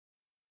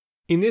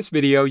In this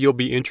video, you'll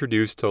be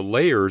introduced to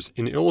layers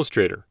in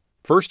Illustrator.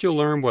 First, you'll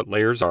learn what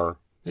layers are,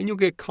 then you'll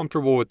get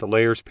comfortable with the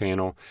Layers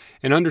panel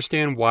and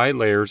understand why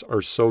layers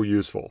are so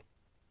useful.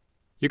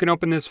 You can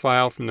open this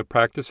file from the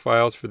practice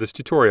files for this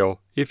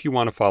tutorial if you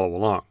want to follow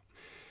along.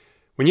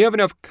 When you have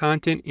enough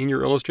content in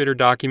your Illustrator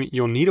document,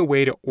 you'll need a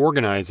way to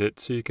organize it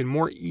so you can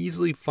more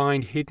easily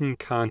find hidden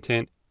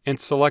content and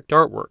select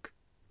artwork.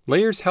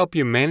 Layers help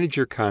you manage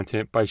your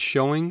content by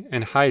showing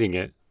and hiding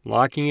it,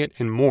 locking it,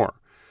 and more.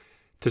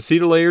 To see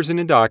the layers in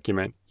a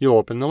document, you'll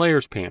open the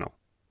Layers panel.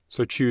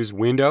 So choose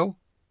Window,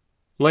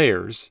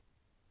 Layers,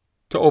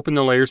 to open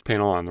the Layers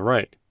panel on the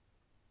right.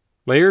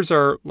 Layers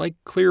are like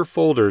clear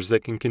folders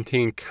that can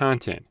contain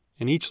content,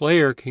 and each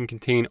layer can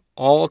contain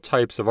all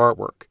types of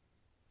artwork.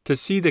 To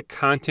see the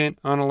content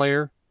on a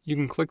layer, you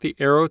can click the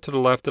arrow to the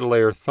left of the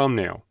layer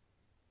thumbnail.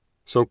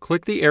 So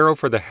click the arrow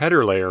for the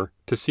header layer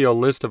to see a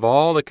list of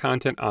all the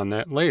content on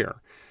that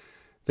layer.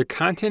 The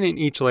content in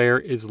each layer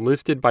is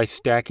listed by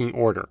stacking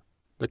order.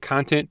 The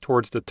content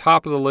towards the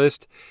top of the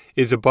list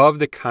is above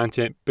the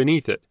content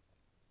beneath it.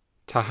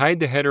 To hide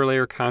the header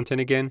layer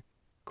content again,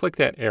 click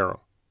that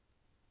arrow.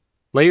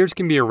 Layers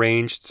can be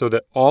arranged so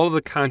that all of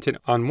the content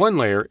on one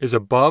layer is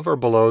above or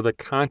below the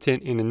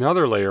content in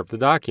another layer of the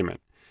document.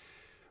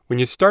 When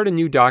you start a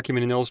new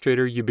document in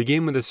Illustrator, you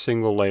begin with a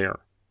single layer.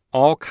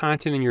 All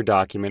content in your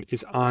document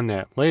is on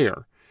that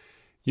layer.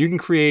 You can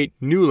create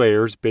new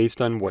layers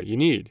based on what you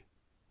need.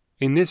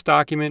 In this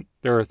document,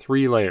 there are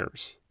 3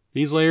 layers.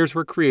 These layers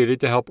were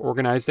created to help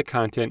organize the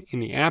content in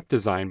the app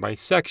design by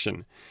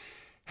section: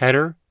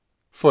 header,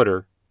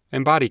 footer,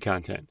 and body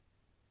content.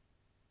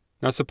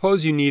 Now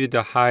suppose you needed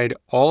to hide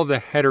all of the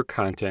header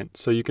content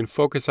so you can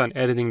focus on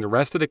editing the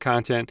rest of the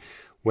content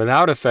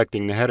without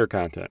affecting the header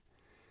content.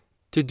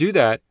 To do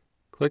that,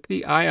 click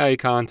the eye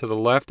icon to the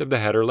left of the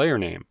header layer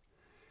name.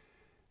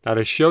 Now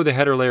to show the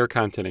header layer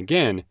content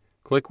again,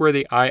 click where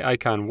the eye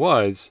icon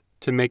was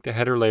to make the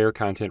header layer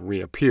content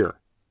reappear.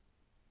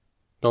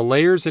 The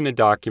layers in a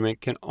document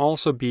can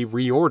also be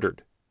reordered.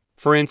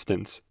 For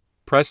instance,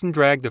 press and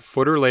drag the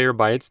footer layer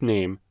by its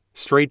name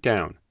straight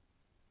down.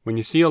 When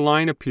you see a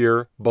line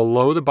appear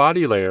below the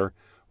body layer,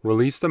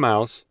 release the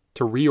mouse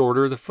to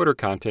reorder the footer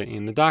content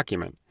in the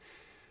document.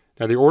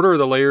 Now the order of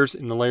the layers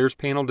in the Layers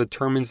panel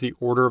determines the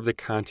order of the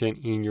content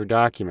in your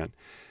document.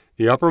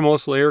 The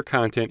uppermost layer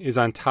content is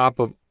on top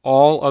of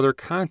all other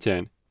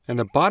content, and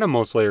the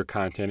bottommost layer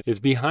content is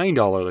behind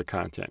all other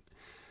content.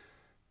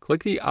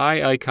 Click the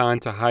eye icon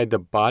to hide the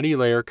body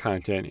layer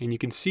content, and you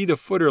can see the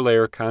footer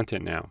layer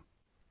content now.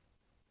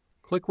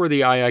 Click where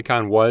the eye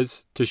icon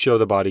was to show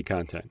the body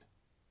content.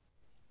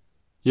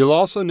 You'll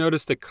also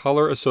notice the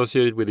color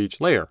associated with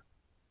each layer: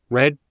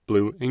 red,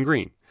 blue, and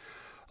green.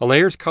 A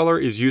layer's color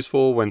is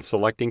useful when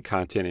selecting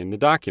content in the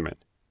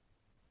document.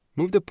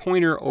 Move the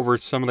pointer over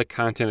some of the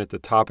content at the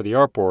top of the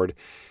artboard,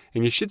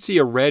 and you should see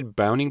a red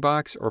bounding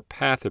box or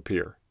path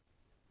appear.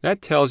 That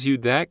tells you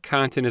that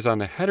content is on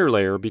the header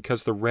layer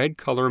because the red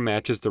color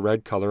matches the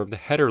red color of the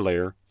header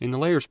layer in the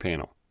Layers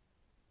panel.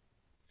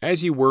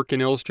 As you work in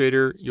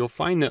Illustrator, you'll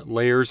find that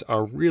layers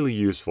are really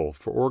useful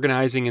for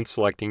organizing and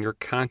selecting your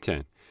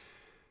content.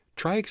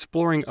 Try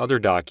exploring other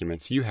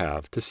documents you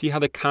have to see how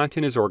the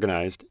content is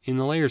organized in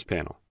the Layers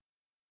panel.